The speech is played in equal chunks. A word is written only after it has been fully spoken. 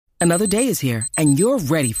Another day is here, and you're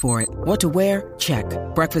ready for it. What to wear? Check.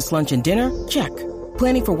 Breakfast, lunch, and dinner? Check.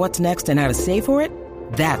 Planning for what's next and how to save for it?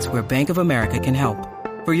 That's where Bank of America can help.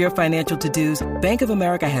 For your financial to-dos, Bank of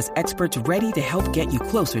America has experts ready to help get you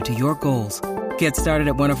closer to your goals. Get started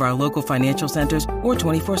at one of our local financial centers or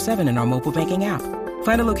 24/7 in our mobile banking app.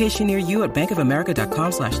 Find a location near you at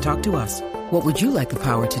bankofamerica.com/talktous. What would you like the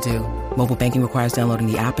power to do? Mobile banking requires downloading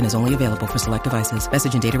the app and is only available for select devices.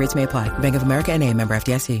 Message and data rates may apply. Bank of America N.A., member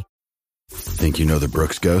FDIC. Think you know the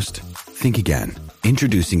Brooks Ghost? Think again.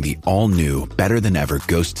 Introducing the all-new, better-than-ever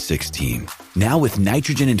Ghost 16. Now with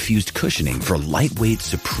nitrogen-infused cushioning for lightweight,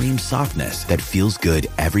 supreme softness that feels good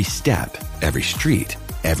every step, every street,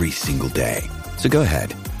 every single day. So go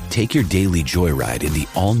ahead, take your daily joyride in the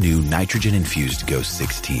all-new nitrogen-infused Ghost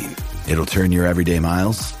 16. It'll turn your everyday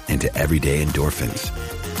miles into everyday endorphins.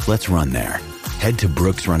 Let's run there. Head to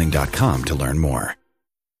brooksrunning.com to learn more.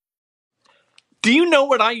 Do you know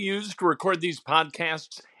what I use to record these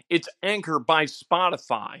podcasts? It's Anchor by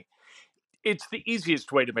Spotify. It's the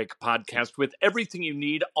easiest way to make a podcast with everything you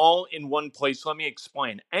need all in one place. Let me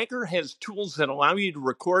explain. Anchor has tools that allow you to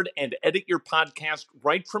record and edit your podcast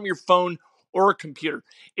right from your phone or a computer.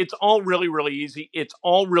 It's all really, really easy. It's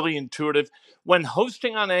all really intuitive. When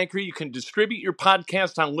hosting on Anchor, you can distribute your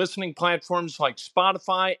podcast on listening platforms like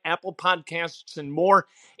Spotify, Apple Podcasts, and more.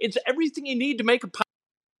 It's everything you need to make a podcast.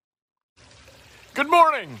 Good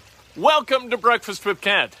morning. Welcome to Breakfast with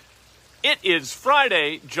Kent. It is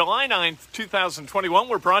Friday, July 9th, 2021.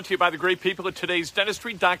 We're brought to you by the great people at Today's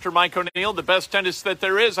Dentistry. Dr. Mike O'Neill, the best dentist that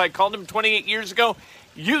there is. I called him 28 years ago.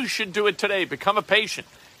 You should do it today. Become a patient.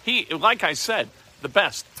 He, like I said, the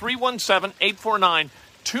best.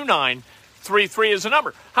 317-849-2933 is the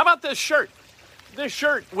number. How about this shirt? This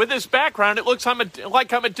shirt, with this background, it looks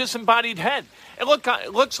like I'm a disembodied head. It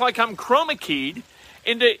looks like I'm chroma keyed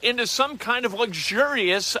into some kind of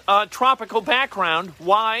luxurious tropical background.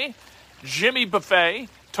 Why? Jimmy Buffet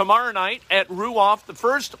tomorrow night at Ruoff, the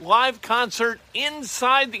first live concert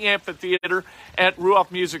inside the amphitheater at Ruoff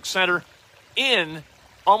Music Center in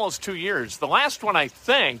almost 2 years. The last one, I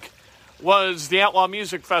think, was the Outlaw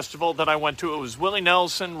Music Festival that I went to. It was Willie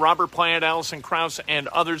Nelson, Robert Plant, Alison Krauss, and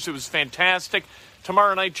others. It was fantastic.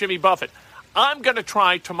 Tomorrow night, Jimmy Buffett. I'm going to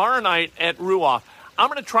try tomorrow night at Ruoff. I'm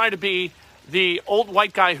going to try to be the old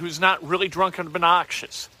white guy who's not really drunk and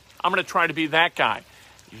obnoxious. I'm going to try to be that guy.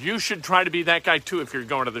 You should try to be that guy, too, if you're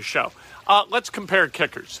going to the show. Let's compare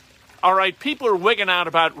kickers. All right, people are wigging out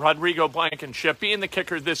about Rodrigo Blankenship being the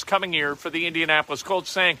kicker this coming year for the Indianapolis Colts,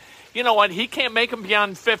 saying, you know what, he can't make him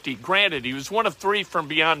beyond 50. Granted, he was one of three from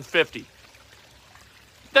beyond 50.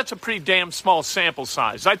 That's a pretty damn small sample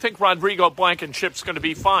size. I think Rodrigo Blankenship's going to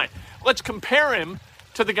be fine. Let's compare him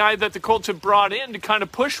to the guy that the Colts have brought in to kind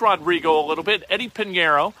of push Rodrigo a little bit. Eddie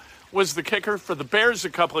Pinheiro was the kicker for the Bears a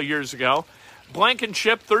couple of years ago.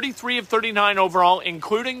 Blankenship, 33 of 39 overall,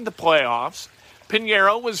 including the playoffs.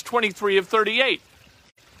 Pinheiro was 23 of 38.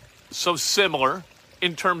 So similar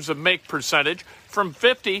in terms of make percentage. From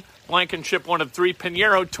 50, Blankenship 1 of 3,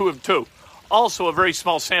 Pinheiro 2 of 2. Also a very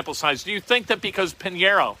small sample size. Do you think that because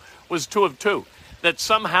Pinheiro was 2 of 2, that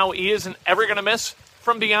somehow he isn't ever going to miss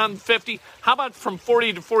from beyond 50? How about from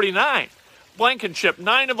 40 to 49? Blankenship,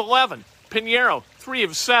 9 of 11. Pinheiro, 3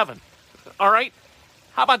 of 7. All right?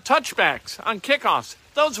 How about touchbacks on kickoffs?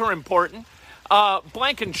 Those are important.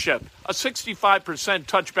 Blankenship, a 65%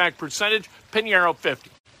 touchback percentage. Pinheiro, 50.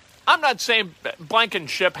 I'm not saying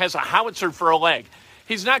Blankenship has a howitzer for a leg.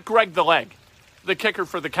 He's not Greg the Leg, the kicker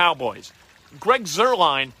for the Cowboys. Greg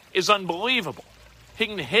Zuerlein is unbelievable. He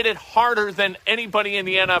can hit it harder than anybody in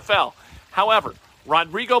the NFL. However,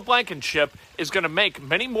 Rodrigo Blankenship is going to make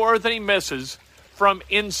many more than he misses from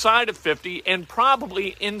inside of 50 and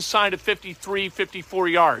probably inside of 53, 54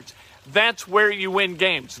 yards. That's where you win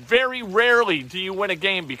games. Very rarely do you win a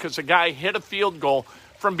game because a guy hit a field goal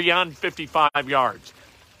from beyond 55 yards.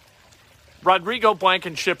 Rodrigo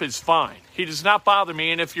Blankenship is fine. He does not bother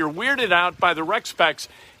me, and if you're weirded out by the rec specs,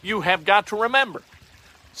 you have got to remember,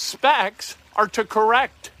 specs are to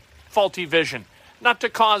correct faulty vision, not to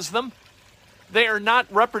cause them. They are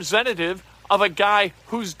not representative of a guy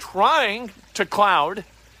who's trying to cloud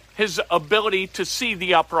his ability to see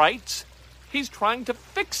the uprights. He's trying to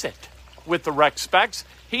fix it with the rec specs.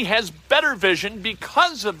 He has better vision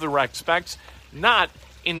because of the rec specs, not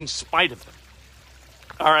in spite of them.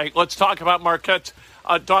 All right, let's talk about Marquette's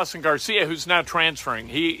Dawson Garcia, who's now transferring.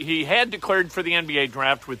 He had declared for the NBA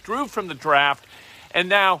draft, withdrew from the draft, and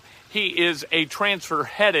now he is a transfer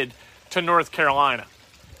headed to North Carolina.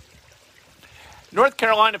 North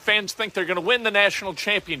Carolina fans think they're going to win the national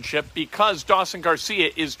championship because Dawson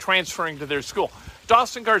Garcia is transferring to their school.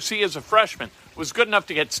 Dawson Garcia is a freshman, was good enough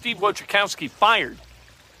to get Steve Wojciechowski fired.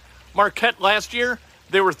 Marquette last year,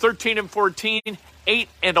 they were 13-14,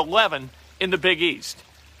 8-11 in the Big East.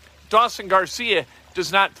 Dawson Garcia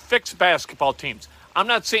does not fix basketball teams. I'm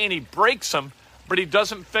not saying he breaks them, but he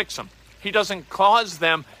doesn't fix them. He doesn't cause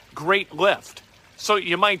them great lift. So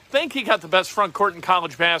you might think he got the best front court in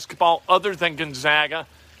college basketball other than Gonzaga.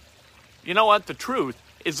 You know what? The truth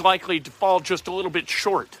is likely to fall just a little bit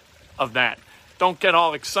short of that. Don't get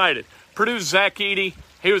all excited. Purdue's Zach Edey,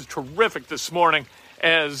 he was terrific this morning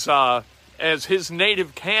as his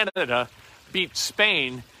native Canada beat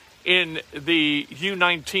Spain in the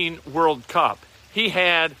U19 World Cup. He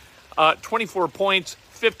had 24 points,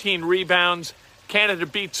 15 rebounds. Canada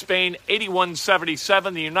beat Spain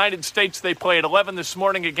 81-77. The United States, they play at 11 this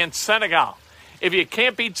morning against Senegal. If you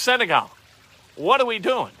can't beat Senegal, what are we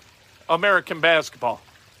doing? American basketball.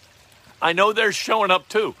 I know they're showing up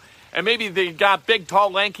too. And maybe they got big,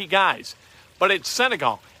 tall, lanky guys. But it's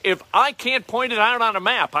Senegal. If I can't point it out on a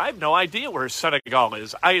map, I have no idea where Senegal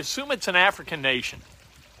is. I assume it's an African nation.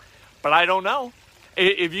 But I don't know.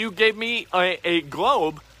 If you gave me a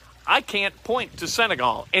globe, I can't point to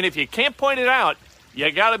Senegal. And if you can't point it out, you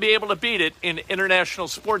got to be able to beat it in international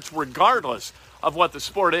sports regardless of what the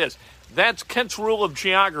sport is. That's Kent's rule of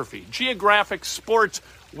geography. Geographic sports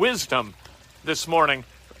wisdom this morning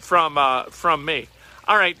from me.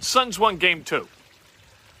 All right, Suns won game 2.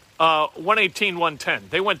 118-110.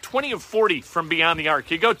 They went 20 of 40 from beyond the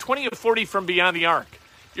arc. You go 20 of 40 from beyond the arc,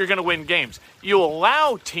 you're going to win games. You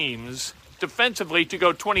allow teams defensively to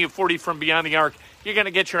go 20 of 40 from beyond the arc, you're going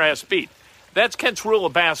to get your ass beat. That's Kent's rule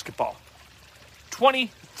of basketball.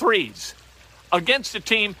 23s against a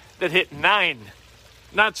team that hit 9.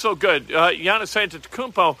 Not so good. Giannis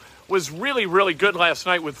Antetokounmpo was really, really good last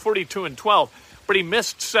night with 42 and 12, but he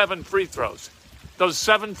missed 7 free throws. Those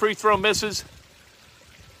 7 free throw misses,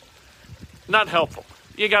 not helpful.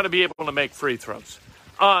 You got to be able to make free throws.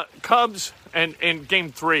 Cubs and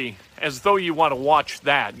Game 3, as though you want to watch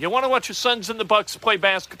that. You want to watch the Suns and the Bucks play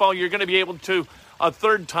basketball, you're going to be able to a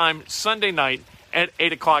third time Sunday night at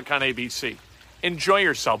 8 o'clock on ABC. Enjoy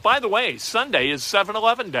yourself. By the way, Sunday is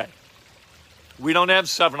 7-Eleven day. We don't have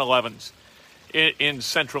 7-Elevens in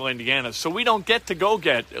central Indiana, so we don't get to go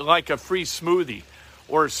get like a free smoothie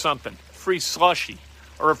or something, free slushy,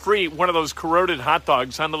 or a free one of those corroded hot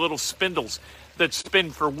dogs on the little spindles that spin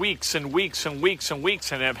for weeks and weeks and weeks and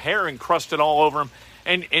weeks and have hair encrusted all over them,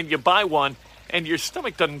 and you buy one, and your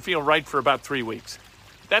stomach doesn't feel right for about 3 weeks.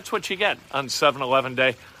 That's what you get on 7-Eleven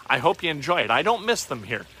day. I hope you enjoy it. I don't miss them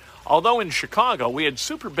here. Although in Chicago, we had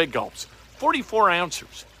super big gulps, 44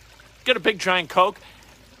 ounces. Get a big giant Coke,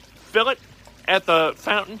 fill it at the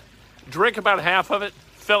fountain, drink about half of it,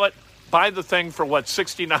 fill it, buy the thing for,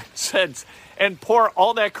 69 cents, and pour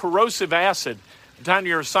all that corrosive acid down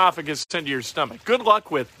your esophagus into your stomach. Good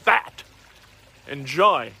luck with that.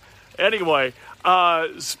 Enjoy. Anyway,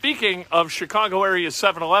 speaking of Chicago area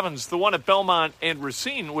 7-Elevens, the one at Belmont and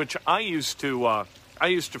Racine, which I used to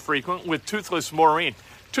frequent with Toothless Maureen.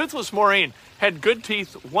 Toothless Maureen had good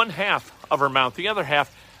teeth, one half of her mouth, the other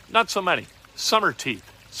half, not so many. Summer teeth.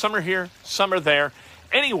 Some are here, some are there.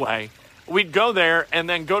 Anyway, we'd go there and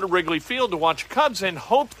then go to Wrigley Field to watch Cubs and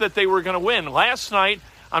hope that they were going to win. Last night,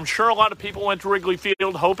 I'm sure a lot of people went to Wrigley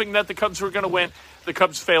Field hoping that the Cubs were going to win. The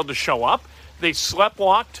Cubs failed to show up. They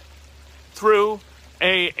sleptwalked through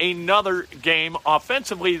another game.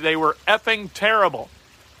 Offensively, they were effing terrible.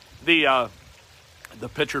 The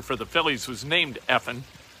pitcher for the Phillies was named effing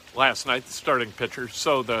last night, the starting pitcher.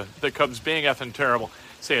 So the Cubs being effing terrible,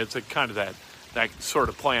 say it's a kind of that sort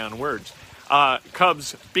of play on words.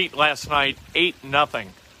 Cubs beat last night 8-0.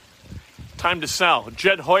 Time to sell.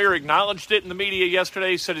 Jed Hoyer acknowledged it in the media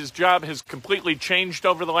yesterday, said his job has completely changed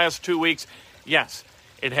over the last 2 weeks. Yes,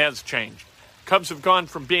 it has changed. Cubs have gone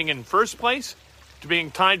from being in first place to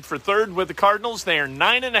being tied for third with the Cardinals. They are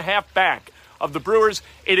 9.5 back of the Brewers.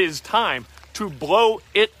 It is time to blow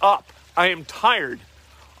it up. I am tired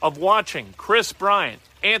of watching Chris Bryant,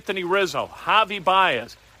 Anthony Rizzo, Javi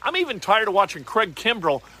Baez. I'm even tired of watching Craig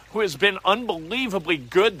Kimbrell, who has been unbelievably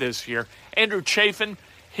good this year. Andrew Chafin,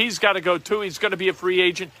 he's got to go too. He's going to be a free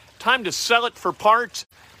agent. Time to sell it for parts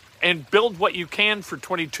and build what you can for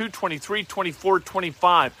 22, 23, 24,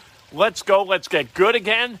 25. Let's go. Let's get good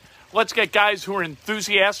again. Let's get guys who are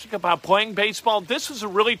enthusiastic about playing baseball. This was a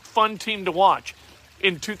really fun team to watch.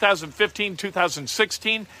 In 2015,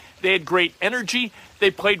 2016, they had great energy. They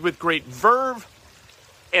played with great verve.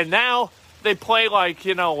 And now they play like,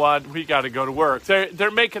 you know what, we got to go to work. They're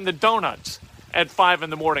making the donuts at 5 in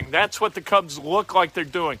the morning. That's what the Cubs look like they're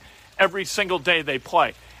doing every single day they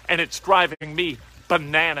play. And it's driving me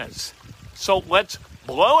bananas. So let's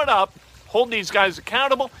blow it up. Hold these guys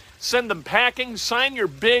accountable, send them packing, sign your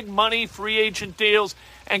big money free agent deals,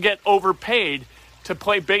 and get overpaid to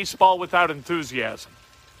play baseball without enthusiasm.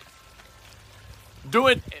 Do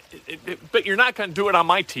it, but you're not going to do it on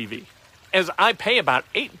my TV, as I pay about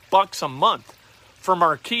 $8 a month for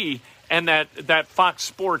Marquee and that Fox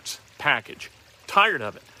Sports package. Tired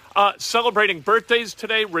of it. Celebrating birthdays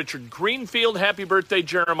today, Richard Greenfield, happy birthday.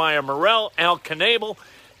 Jeremiah Morrell, Al Knabel,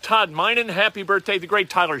 Todd Minen, happy birthday. The great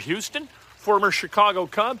Tyler Houston, former Chicago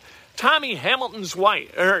Cub. Tammy Hamilton,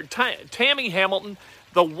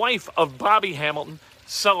 the wife of Bobby Hamilton,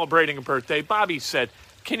 celebrating a birthday. Bobby said,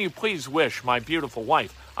 "Can you please wish my beautiful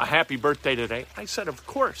wife a happy birthday today?" I said, "Of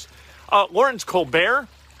course." Lawrence Colbert,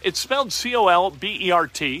 it's spelled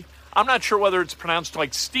Colbert. I'm not sure whether it's pronounced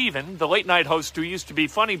like Steven, the late-night host who used to be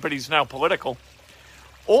funny, but he's now political,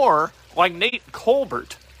 or like Nate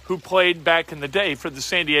Colbert, who played back in the day for the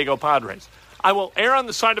San Diego Padres. I will err on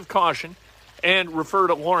the side of caution and refer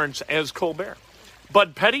to Lawrence as Colbert.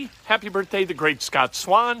 Bud Petty, happy birthday. The great Scott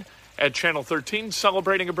Swan at Channel 13,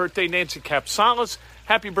 celebrating a birthday. Nancy Capsalis,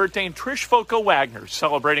 happy birthday. And Trish Foco Wagner,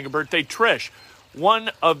 celebrating a birthday. Trish,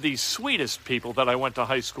 one of the sweetest people that I went to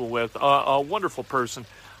high school with, a wonderful person.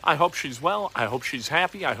 I hope she's well. I hope she's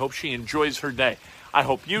happy. I hope she enjoys her day. I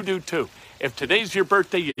hope you do too. If today's your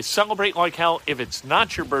birthday, you celebrate like hell. If it's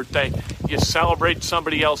not your birthday, you celebrate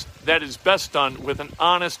somebody else. That is best done with an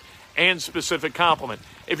honest and specific compliment.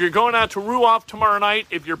 If you're going out to Ruoff tomorrow night,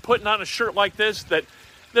 if you're putting on a shirt like this that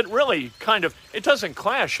really kind of, it doesn't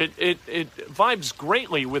clash. It vibes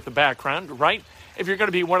greatly with the background, right? If you're going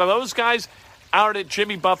to be one of those guys out at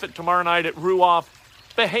Jimmy Buffett tomorrow night at Ruoff,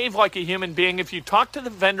 behave like a human being. If you talk to the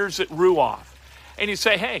vendors at Ruoff and you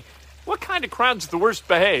say, "Hey, what kind of crowd's the worst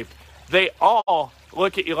behaved?" They all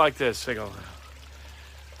look at you like this. They go,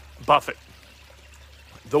 "Buffett,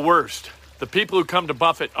 the worst. The people who come to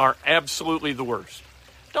Buffett are absolutely the worst."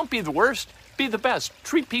 Don't be the worst. Be the best.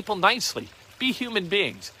 Treat people nicely. Be human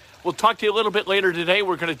beings. We'll talk to you a little bit later today.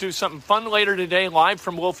 We're going to do something fun later today, live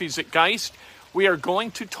from Wolfie's at Geist. We are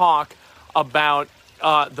going to talk about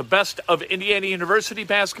the best of Indiana University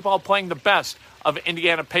basketball playing the best of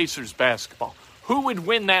Indiana Pacers basketball. Who would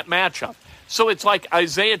win that matchup? So it's like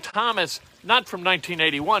Isaiah Thomas, not from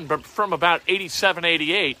 1981, but from about 87,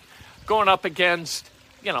 88, going up against,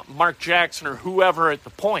 Mark Jackson or whoever at the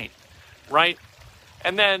point, right?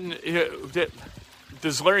 And then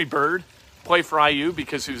does Larry Bird play for IU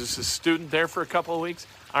because he was a student there for a couple of weeks?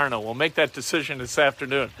 I don't know. We'll make that decision this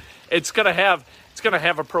afternoon. It's going to have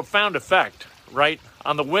a profound effect, right,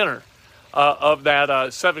 on the winner of that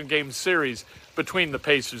 7-game series between the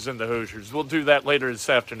Pacers and the Hoosiers. We'll do that later this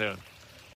afternoon.